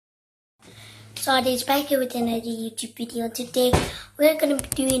So it's back here with another YouTube video. Today we're gonna be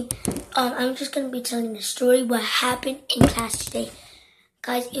doing I'm just gonna be telling the story what happened in class today.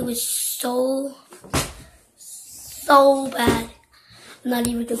 Guys, it was so bad. I'm not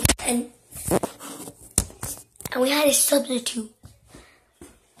even joking. And we had a substitute.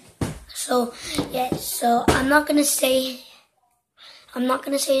 So yeah, so I'm not gonna say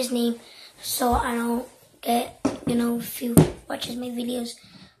his name so I don't get, if he watches my videos.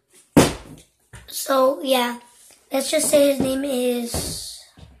 So yeah, let's just say his name is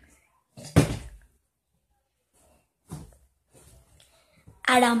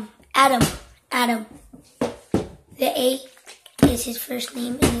Adam. The A is his first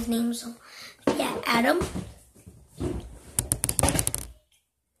name and his name, so yeah, Adam.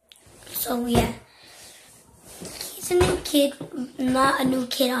 So yeah, he's a new kid, not a new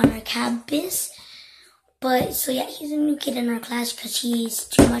kid on our campus. But, so yeah, he's a new kid in our class because he's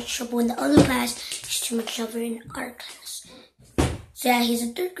too much trouble in the other class. He's too much trouble in our class. So yeah, he's a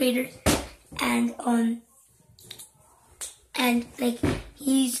 3rd grader. And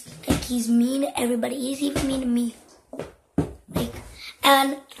he's mean to everybody. He's even mean to me.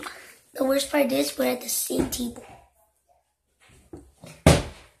 And the worst part is we're at the same table.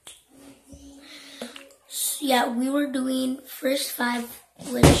 So yeah, we were doing first 5,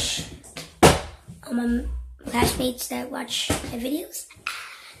 which my classmates that watch my videos.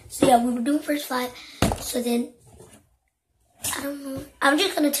 So yeah, we were doing first 5. So then, I don't know. I'm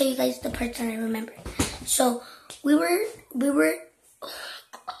just gonna tell you guys the parts that I remember. So we were going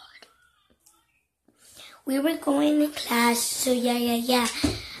to class. So yeah.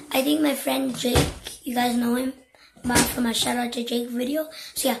 I think my friend Jake, you guys know him from my shout out to Jake video.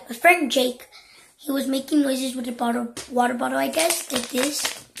 So yeah, my friend Jake, he was making noises with a water bottle, I guess, like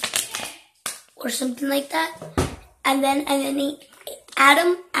this. Or something like that. And then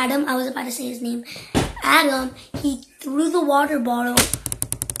Adam, I was about to say his name. Adam, he threw the water bottle.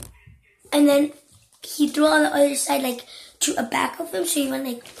 And then he threw it on the other side, like, to a back of him. So he went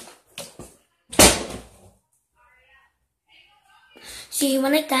like... So he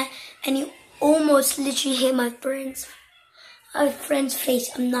went like that. And he almost literally hit my friend's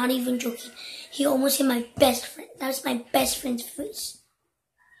face. I'm not even joking. He almost hit my best friend. That was my best friend's face.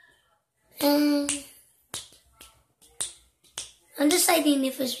 And I'm deciding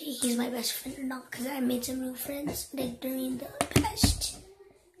if he's my best friend or not, because I made some new friends like during the past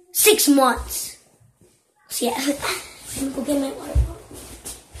 6 months. So yeah, let me go get my water bottle.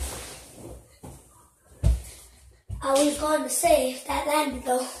 I was going to say if that landed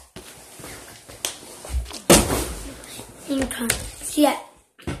though. So yeah,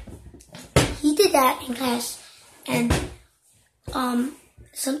 he did that in class, and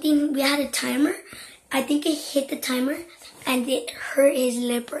we had a timer. I think it hit the timer and it hurt his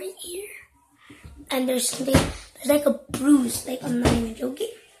lip right here. And there's like a bruise, like I'm not even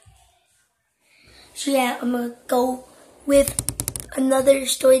joking. So yeah, I'm gonna go with another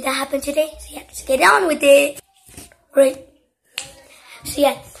story that happened today. So yeah, let's get on with it. Right. So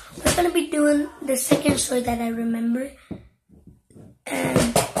yeah, we're gonna be doing the second story that I remember.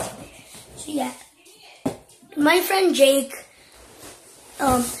 And so yeah, my friend Jake,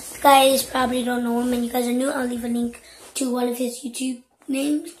 you guys probably don't know him, and you guys are new. I'll leave a link to one of his YouTube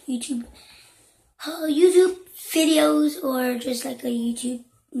videos, or just like a YouTube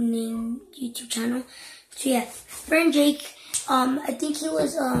channel. So yeah, friend Jake, I think he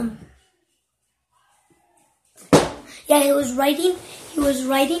was he was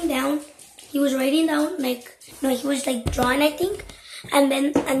writing down he was like drawing, I think, and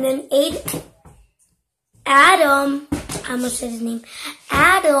then Adam, I almost said his name.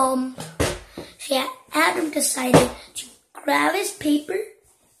 Adam decided to grab his paper,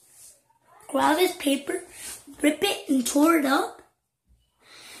 rip it and tore it up.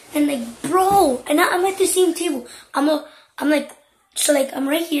 And like, bro, and I'm at the same table. I'm right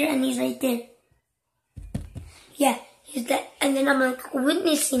here and he's right there. Yeah, he's that. And then I'm like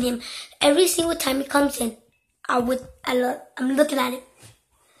witnessing him every single time he comes in. I'm looking at it.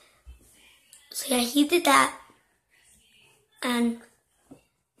 So yeah, he did that. And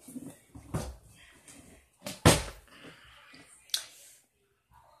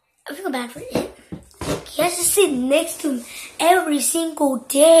I feel bad for him. He has to sit next to him every single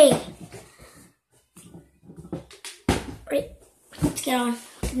day. Right, let's get on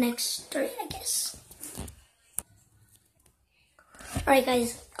to the next story, I guess. Alright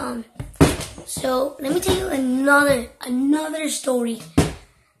guys, so let me tell you another story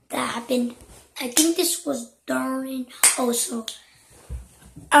that happened. I think this was during we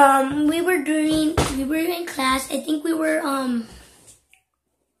were in class. I think we were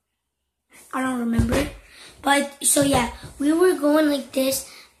I don't remember. But, so yeah, we were going like this,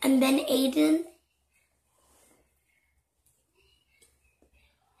 and then Aiden...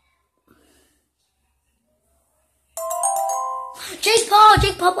 Jake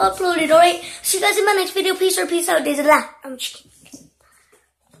Paul uploaded, alright? See you guys in my next video. Peace or peace out. Days of that. I'm just kidding.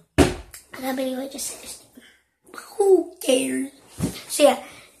 I can't believe I just said this. Who cares? So yeah,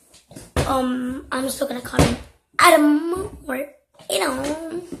 I'm still gonna call him Adam or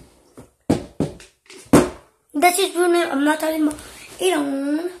Adam. That's his real name. I'm not talking about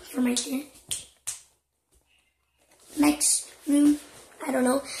Adam from right there. Next room, I don't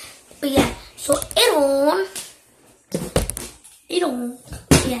know, but yeah. So Adam,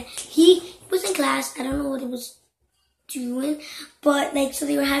 yeah, he was in class. I don't know what he was doing, but like, so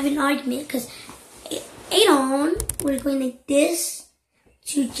they were having an argument because Aiden was going like this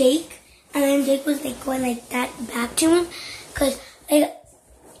to Jake, and then Jake was like going like that back to him, because like,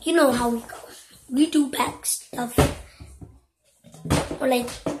 you know how we go, we do back stuff, or like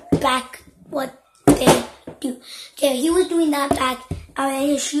back what they do. Okay, he was doing that back, and then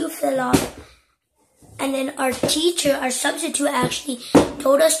his shoe fell off, and then our teacher, our substitute, actually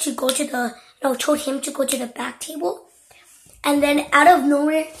told us to go to the, told him to go to the back table. And then out of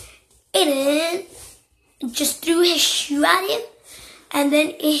nowhere, Aiden just threw his shoe at him, and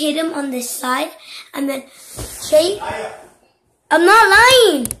then it hit him on this side. And then Jake, I'm not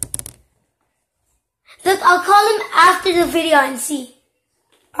lying. Look, I'll call him after the video and see.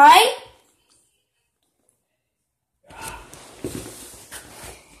 Alright?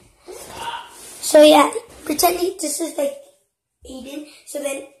 So yeah, pretend this is like Aiden. So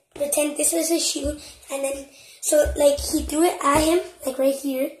then pretend this was his shoe, and then so like he threw it at him like right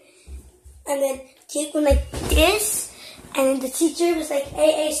here, and then Jake went like this, and then the teacher was like,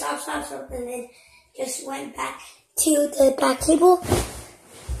 hey, stop, and then just went back to the back table.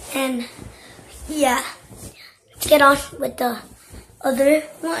 And yeah, let's get on with the other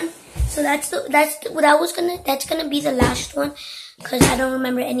one. So that's gonna be the last one, because I don't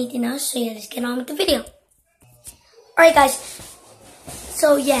remember anything else. So yeah, let's get on with the video. Alright guys,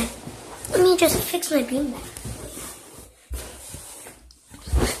 so yeah, let me just fix my beam back.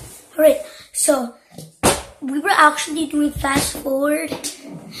 Alright, so we were actually doing fast forward.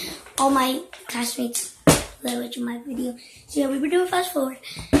 All my classmates that watch my video. So yeah, we were doing fast forward,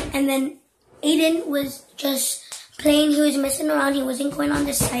 and then Aiden was just playing. He was messing around. He wasn't going on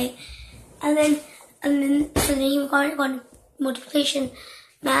the site, and then so then he got multiplication,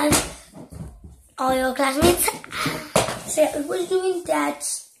 math. All your classmates. So yeah, we was doing that,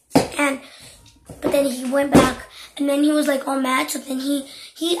 but then he went back, and then he was like all mad. So then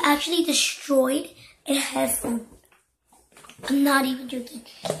he actually destroyed a headphone. I'm not even joking.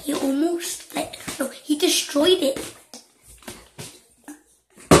 He almost he destroyed it.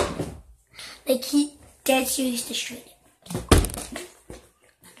 Like he dead serious destroyed it.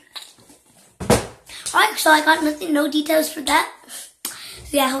 Alright, so I got no details for that.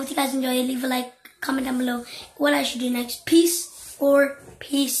 So yeah, I hope you guys enjoy it. Leave a like, comment down below what I should do next. Peace or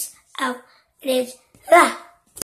peace out. It is that.